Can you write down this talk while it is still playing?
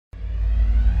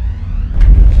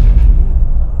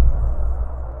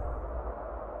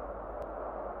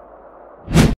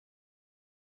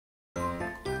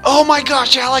Oh my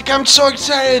gosh, Alec, I'm so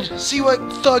excited! See what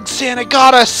Thug Santa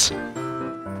got us!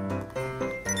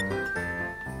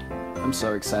 I'm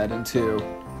so excited too.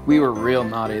 We were real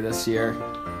naughty this year.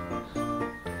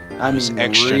 I mean,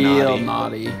 extra real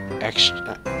naughty. naughty.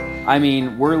 Extra. I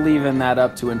mean, we're leaving that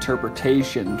up to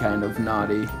interpretation kind of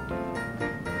naughty.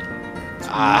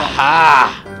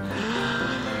 Aha!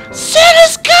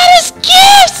 Santa's got us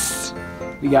gifts!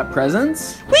 We got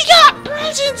presents? We got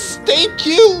presents! Thank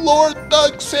you, Lord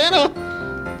Thug Santa!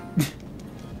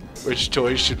 Which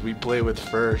toys should we play with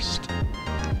first?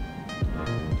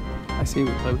 I see we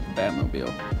play with the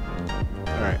Batmobile.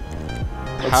 Alright.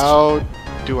 How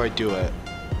do I do it?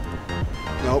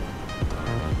 Nope.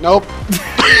 Nope.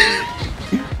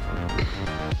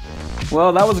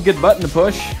 Well, that was a good button to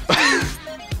push.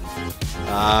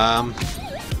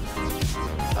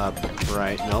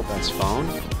 Right. Nope, that's phone.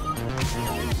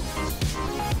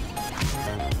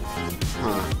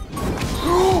 Huh.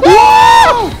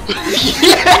 Yeah!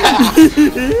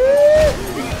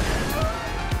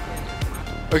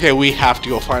 Okay, we have to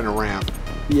go find a ramp.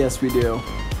 Yes, we do.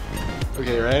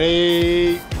 Okay,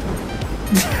 ready?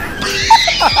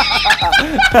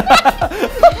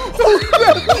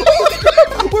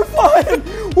 We're flying!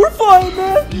 We're flying,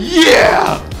 man!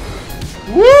 Yeah!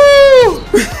 Woo!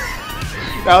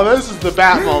 Now this is the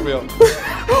Batmobile.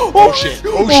 Oh shit!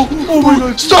 Oh shit! Oh my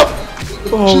god! Stop!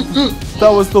 Oh,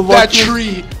 that was the That luckiest.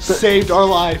 tree saved our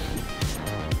life.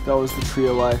 That was the tree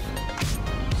of life.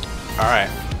 All right.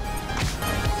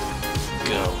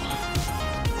 Go.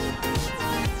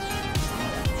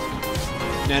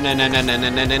 No no no no no no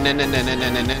no no no no no no no no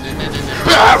no no no no.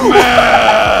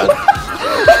 Batman!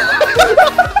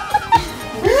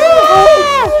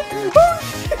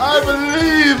 I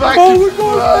believe I can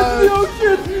fly. The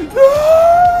ocean!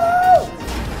 No!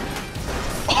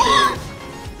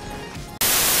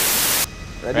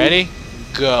 Ready?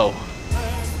 Go.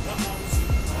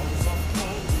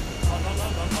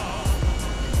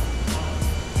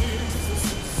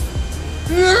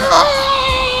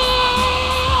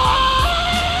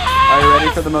 Are you ready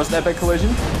for the most epic collision?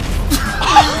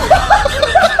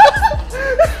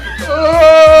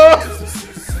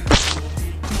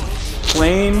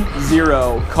 Plane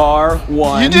 0, car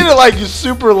 1. You did it like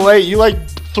super late. You like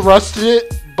thrusted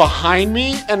it behind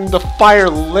me, and the fire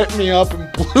lit me up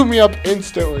and blew me up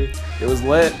instantly. It was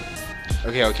lit.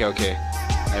 Okay. I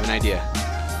have an idea.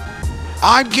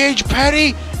 I'm Gage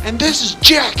Petty, and this is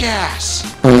Jackass.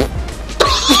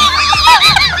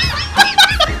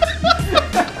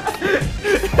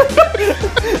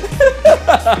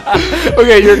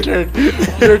 Okay, your turn.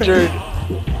 Your turn.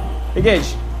 Hey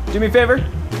Gage, do me a favor.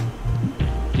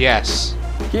 Yes.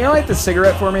 Can you light the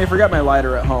cigarette for me? I forgot my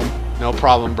lighter at home. No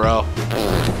problem, bro.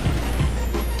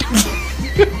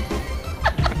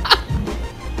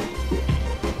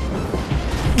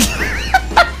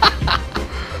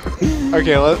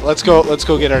 Okay, let's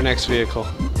go get our next vehicle.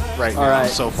 Right now, Alright.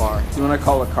 so far. You want to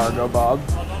call a cargo, Bob?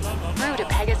 Through to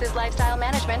Pegasus Lifestyle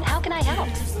Management, how can I help?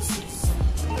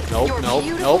 Nope. Your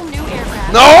beautiful Nope. new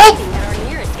aircraft Nope! is at our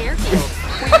nearest airfield. We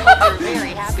hope you're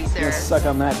very happy, sir. Let's suck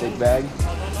on that, big bag.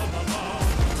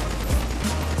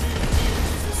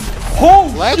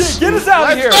 Oh, Let's shit, get us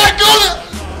out of here! Not go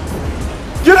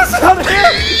Get us out of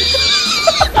here!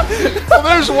 there! Well,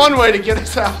 there's one way to get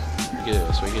us out. We can do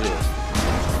this.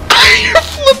 You're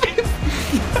flipping.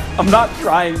 I'm not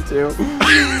trying to. I'm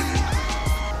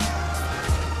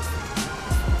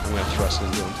gonna thrust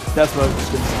into him. That's what I was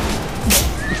gonna say.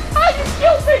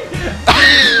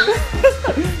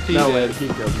 No way, he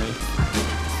killed me.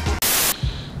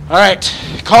 All right,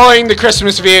 calling the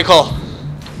Christmas vehicle.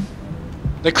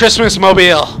 The Christmas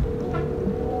mobile.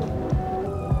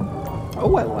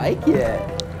 Oh, I like it.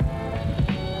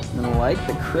 I like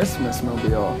the Christmas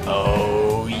mobile.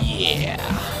 Oh yeah.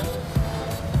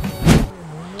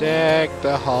 Deck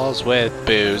the halls with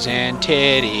booze and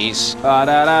titties. Da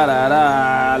da da da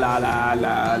da la la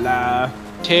la la.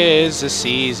 'Tis the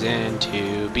season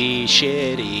to be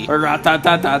shitty. Ra ta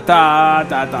ta ta ta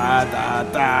ta ta ta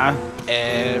ta.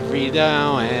 Every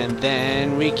now and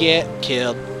then we get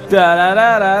killed. Da da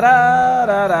da da da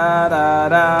da da da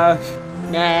da.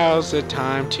 Now's the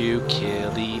time to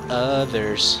kill the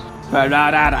others. Ra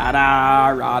da da da da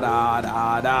ra da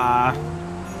da da.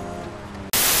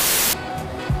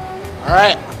 All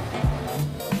right.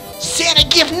 Santa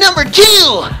gift number 2.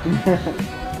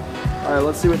 All right,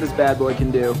 let's see what this bad boy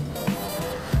can do.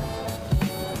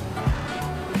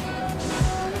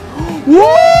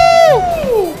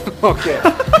 Woo! Okay.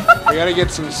 We gotta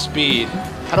get some speed.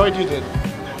 How do I do the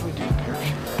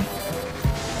parachute?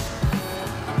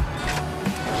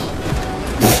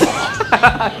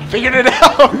 Figured it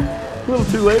out. A little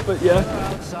too late, but yeah.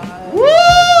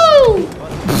 Woo!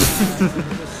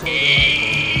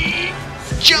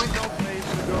 Jump!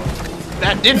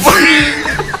 That didn't work.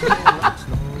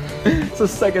 It's the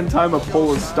second time a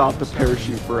pole has stopped a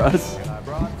parachute for us.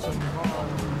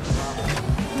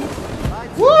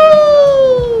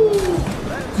 Woo!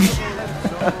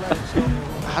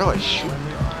 How do I shoot?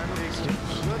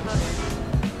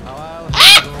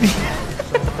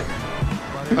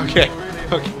 Okay,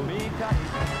 okay.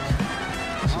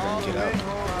 Let's see if I can get up.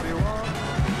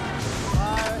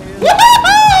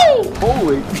 Woohoo!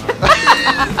 Holy.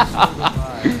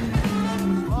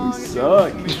 We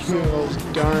suck. Those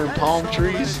darn palm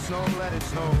trees.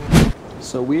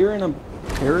 So we are in a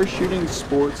parachuting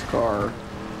sports car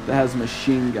that has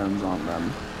machine guns on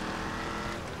them.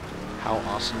 How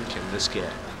awesome can this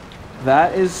get?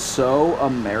 That is so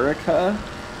America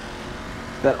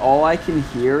that all I can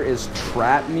hear is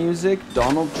trap music,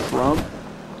 Donald Trump,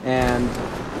 and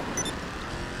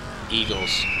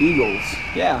Eagles. Eagles.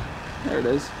 Yeah, there it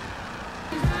is.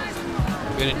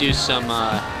 I'm gonna do some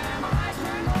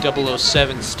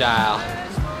 007 style.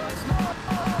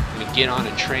 I'm gonna get on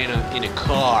a train in a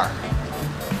car.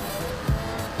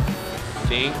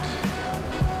 Think.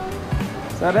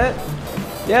 Is that it?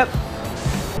 Yep.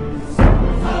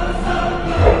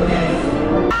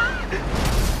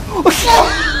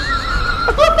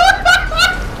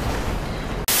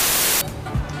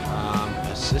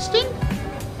 Assistant?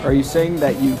 Are you saying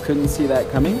that you couldn't see that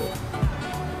coming?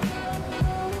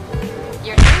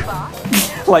 Your new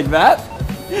boss. Like that?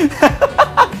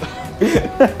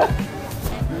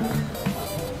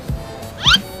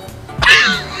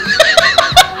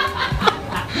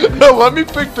 No, let me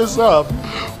pick this up.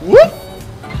 Whoop!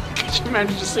 Could you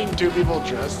imagine just seeing two people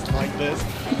dressed like this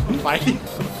fighting?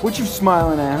 What you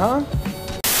smiling at, huh?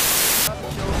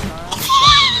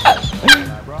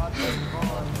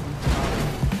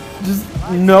 Just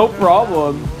no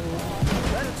problem.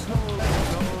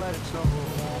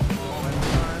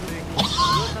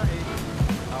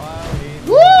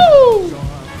 Woo!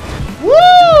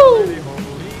 Woo!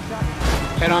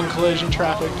 Head-on collision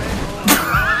traffic.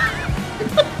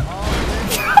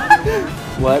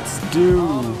 Let's do.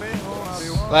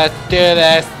 Let's do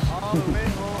this.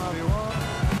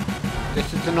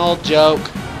 This is an old joke.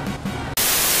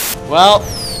 Well,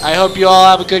 I hope you all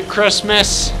have a good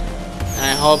Christmas. And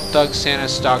I hope Doug Santa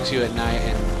stalks you at night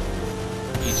and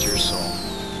eats your soul.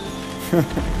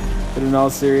 But in all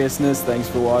seriousness, thanks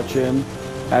for watching.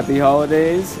 Happy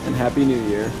holidays and Happy New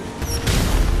Year.